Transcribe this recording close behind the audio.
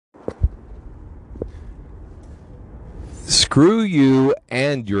Screw you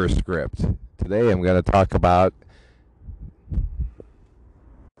and your script. Today I'm going to talk about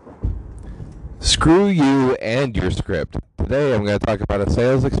Screw you and your script. Today I'm going to talk about a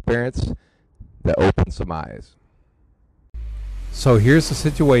sales experience that opens some eyes. So here's the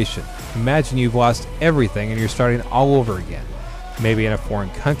situation. Imagine you've lost everything and you're starting all over again. Maybe in a foreign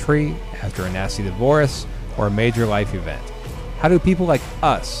country, after a nasty divorce, or a major life event. How do people like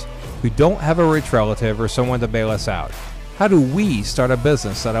us, who don't have a rich relative or someone to bail us out, how do we start a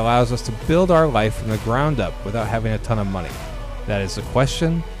business that allows us to build our life from the ground up without having a ton of money? That is the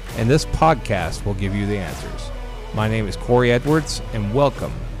question, and this podcast will give you the answers. My name is Corey Edwards, and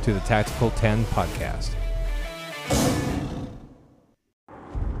welcome to the Tactical 10 Podcast.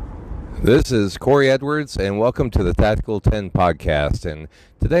 This is Corey Edwards, and welcome to the Tactical 10 Podcast. And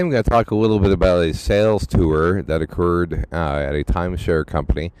today I'm going to talk a little bit about a sales tour that occurred at a timeshare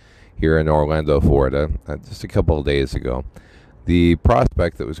company here in Orlando, Florida, just a couple of days ago. The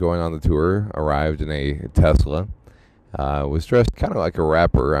prospect that was going on the tour arrived in a Tesla, was dressed kind of like a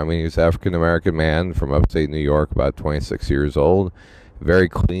rapper. I mean, he was an African-American man from upstate New York, about 26 years old, very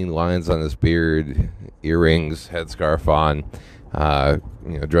clean lines on his beard, earrings, headscarf on.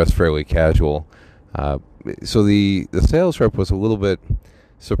 Dressed fairly casual. So the sales rep was a little bit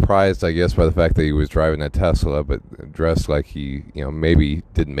surprised, I guess, by the fact that he was driving a Tesla, but dressed like he, maybe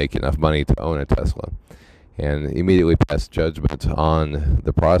didn't make enough money to own a Tesla, and immediately passed judgment on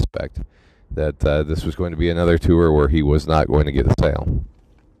the prospect that this was going to be another tour where he was not going to get a sale.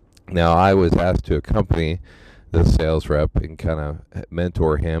 Now, I was asked to accompany the sales rep and kind of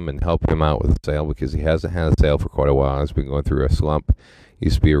mentor him and help him out with the sale because he hasn't had a sale for quite a while. He's been going through a slump. He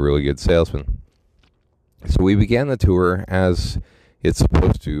used to be a really good salesman. So we began the tour as it's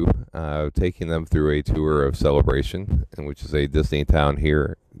supposed to, taking them through a tour of Celebration, which is a Disney town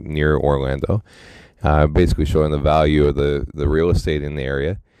here near Orlando, basically showing the value of the real estate in the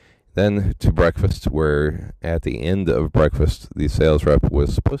area. Then to breakfast, where at the end of breakfast, the sales rep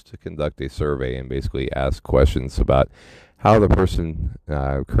was supposed to conduct a survey and basically ask questions about how the person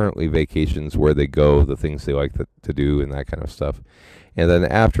currently vacations, where they go, the things they like to do, and that kind of stuff. And then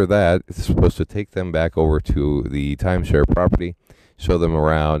after that, it's supposed to take them back over to the timeshare property, show them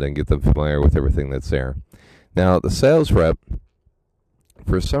around, and get them familiar with everything that's there. Now, the sales rep,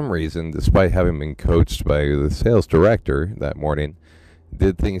 for some reason, despite having been coached by the sales director that morning,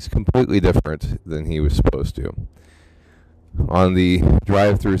 did things completely different than he was supposed to. On the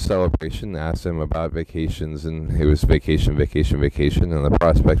drive-through Celebration, asked him about vacations, and it was vacation, and the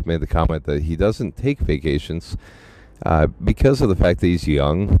prospect made the comment that he doesn't take vacations because of the fact that he's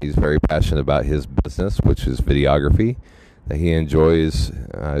young. He's very passionate about his business, which is videography, that he enjoys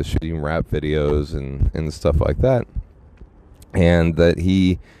shooting rap videos and stuff like that, and that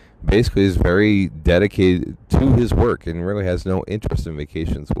he basically is very dedicated to his work and really has no interest in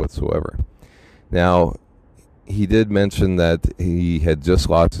vacations whatsoever. Now, he did mention that he had just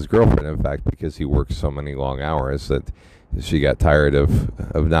lost his girlfriend, in fact, because he worked so many long hours that she got tired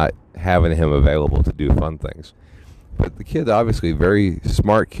of not having him available to do fun things. But the kid, obviously, very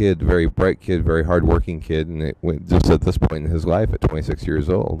smart kid, very bright kid, very hardworking kid, and it went just at this point in his life, at 26 years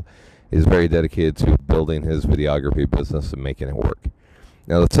old, is very dedicated to building his videography business and making it work.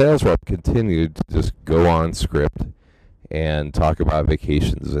 Now, the sales rep continued to just go on script and talk about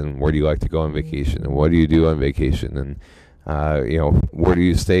vacations and where do you like to go on vacation and what do you do on vacation and, where do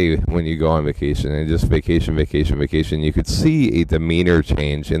you stay when you go on vacation, and just vacation. You could see a demeanor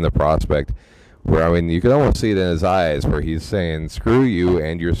change in the prospect where, you could almost see it in his eyes where he's saying, screw you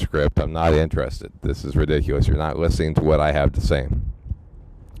and your script. I'm not interested. This is ridiculous. You're not listening to what I have to say.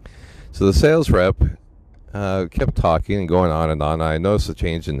 So the sales rep kept talking and going on and on. I noticed a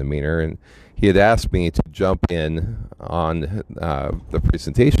change in demeanor, and he had asked me to jump in on the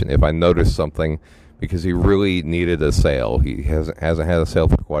presentation if I noticed something, because he really needed a sale. He hasn't had a sale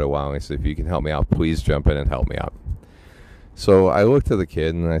for quite a while, and he said, if you can help me out, please jump in and help me out. So I looked at the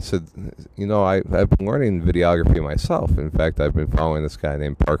kid and I said, I've been learning videography myself. In fact, I've been following this guy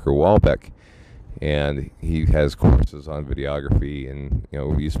named Parker Walbeck, and he has courses on videography, and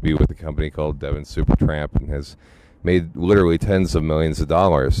he used to be with a company called Devon Supertramp and has made literally tens of millions of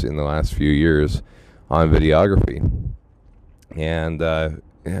dollars in the last few years on videography. And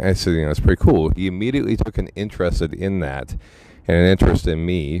I said, it's pretty cool. He immediately took an interest in that and an interest in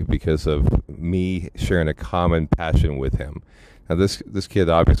me because of me sharing a common passion with him. Now, this kid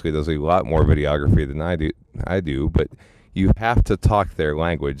obviously does a lot more videography than I do, but you have to talk their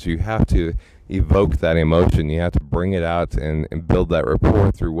language. You have to evoke that emotion. You have to bring it out and build that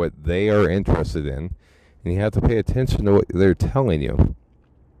rapport through what they are interested in. And you have to pay attention to what they're telling you.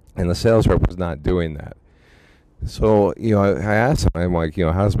 And the sales rep was not doing that. So, I asked him, I'm like,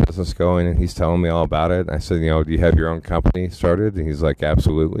 how's business going? And he's telling me all about it. I said, do you have your own company started? And he's like,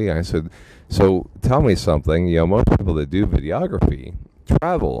 absolutely. I said, so tell me something. Most people that do videography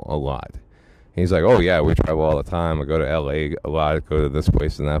travel a lot. And he's like, oh, yeah, we travel all the time. I go to LA a lot, I go to this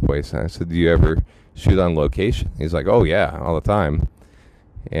place and that place. And I said, do you ever shoot on location? He's like, oh, yeah, all the time.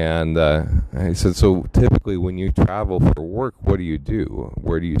 And I said, so typically when you travel for work, what do you do?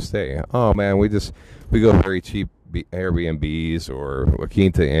 Where do you stay? Oh, man, we go very cheap Airbnbs or La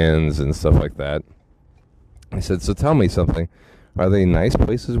Quinta Inns and stuff like that. I said, so tell me something. Are they nice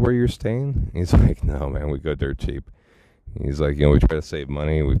places where you're staying? He's like, no, man, we go dirt cheap. He's like, we try to save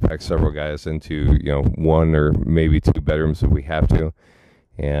money. We pack several guys into, one or maybe two bedrooms if we have to,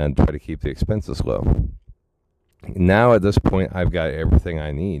 and try to keep the expenses low. Now at this point, I've got everything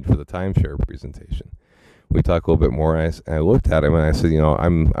I need for the timeshare presentation. We talked a little bit more, and I looked at him and I said,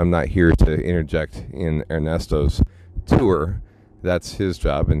 I'm not here to interject in Ernesto's tour. That's his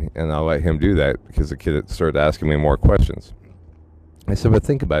job, and I'll let him do that, because the kid started asking me more questions. I said, but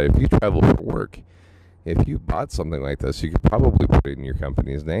think about it. If you travel for work, if you bought something like this, you could probably put it in your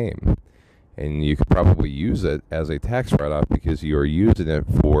company's name, and you could probably use it as a tax write-off because you are using it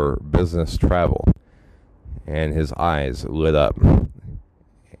for business travel. And his eyes lit up.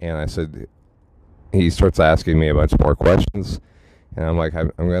 And I said, he starts asking me a bunch more questions. And I'm like,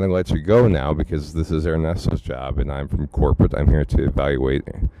 I'm going to let you go now, because this is Ernesto's job, and I'm from corporate. I'm here to evaluate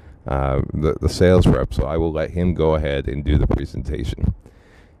the sales rep, so I will let him go ahead and do the presentation.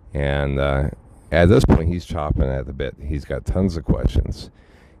 And at this point, he's chopping at the bit. He's got tons of questions.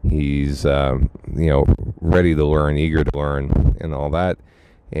 He's, ready to learn, eager to learn, and all that.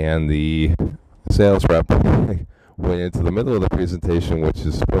 And the sales rep went into the middle of the presentation, which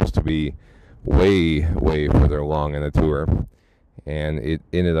is supposed to be way further along in the tour, and it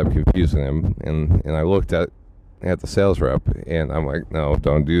ended up confusing him. And I looked at the sales rep, and I'm like, no,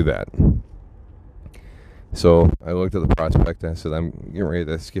 don't do that. So I looked at the prospect, and I said, I'm getting ready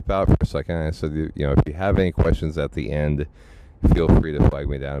to skip out for a second. And I said, if you have any questions at the end, feel free to flag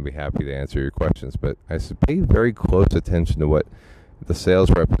me down. I'd be happy to answer your questions. But I said, pay very close attention to what the sales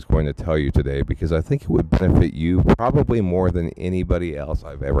rep is going to tell you today, because I think it would benefit you probably more than anybody else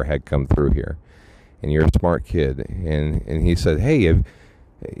I've ever had come through here. And you're a smart kid. And he said, hey,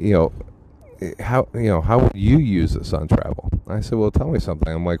 how would you use this on travel? I said, well, tell me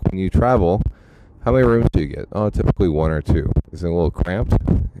something. I'm like, when you travel, how many rooms do you get? Oh, typically one or two. Is it a little cramped?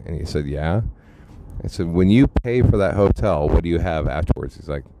 And he said, yeah. I said, when you pay for that hotel, what do you have afterwards? He's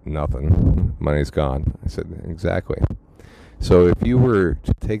like, nothing. Money's gone. I said, exactly. So if you were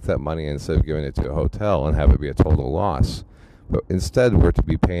to take that money, instead of giving it to a hotel and have it be a total loss, but instead were to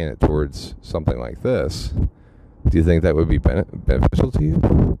be paying it towards something like this, do you think that would be beneficial to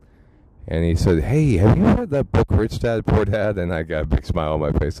you? And he said, hey, have you read that book, Rich Dad, Poor Dad? And I got a big smile on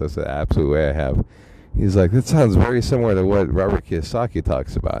my face. I said, absolutely, I have. He's like, that sounds very similar to what Robert Kiyosaki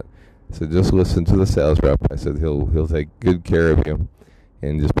talks about. I said, just listen to the sales rep. I said, he'll take good care of you,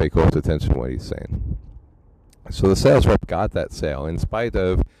 and just pay close attention to what he's saying. So the sales rep got that sale in spite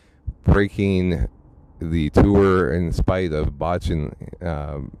of breaking the tour, in spite of botching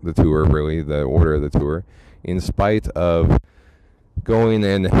the tour, really, the order of the tour, in spite of going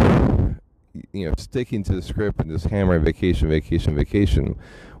and sticking to the script and just hammering vacation.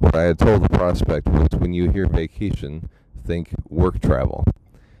 What I had told the prospect was, when you hear vacation, think work travel.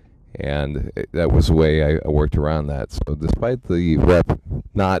 And that was the way I worked around that. So despite the rep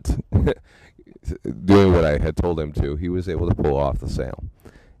not doing what I had told him to, he was able to pull off the sale.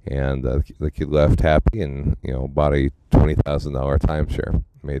 And the kid left happy, and bought a $20,000 timeshare,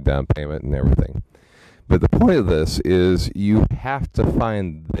 made down payment and everything. But the point of this is, you have to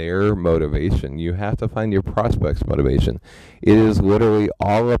find their motivation. You have to find your prospect's motivation. It is literally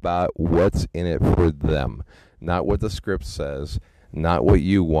all about what's in it for them, not what the script says, not what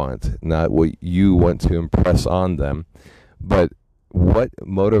you want, not what you want to impress on them, but what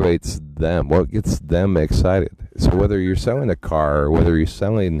motivates them, what gets them excited. So whether you're selling a car, or whether you're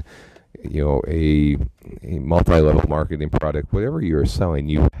selling, a multi-level marketing product, whatever you're selling,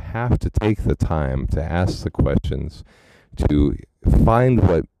 you have to take the time to ask the questions, to find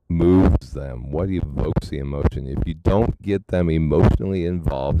what moves them, what evokes the emotion. If you don't get them emotionally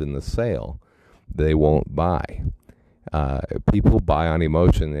involved in the sale, they won't buy. People buy on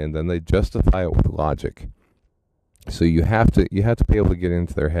emotion, and then they justify it with logic. So you have to be able to get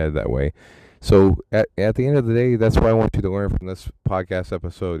into their head that way. So at the end of the day, that's what I want you to learn from this podcast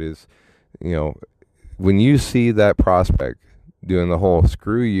episode is, when you see that prospect doing the whole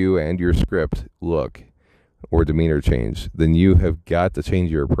screw you and your script look or demeanor change, then you have got to change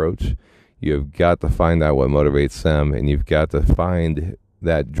your approach. You've got to find out what motivates them, and you've got to find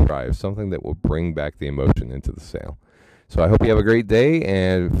that drive, something that will bring back the emotion into the sale. So I hope you have a great day,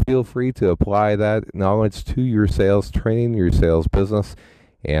 and feel free to apply that knowledge to your sales training, your sales business,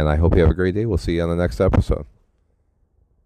 and I hope you have a great day. We'll see you on the next episode.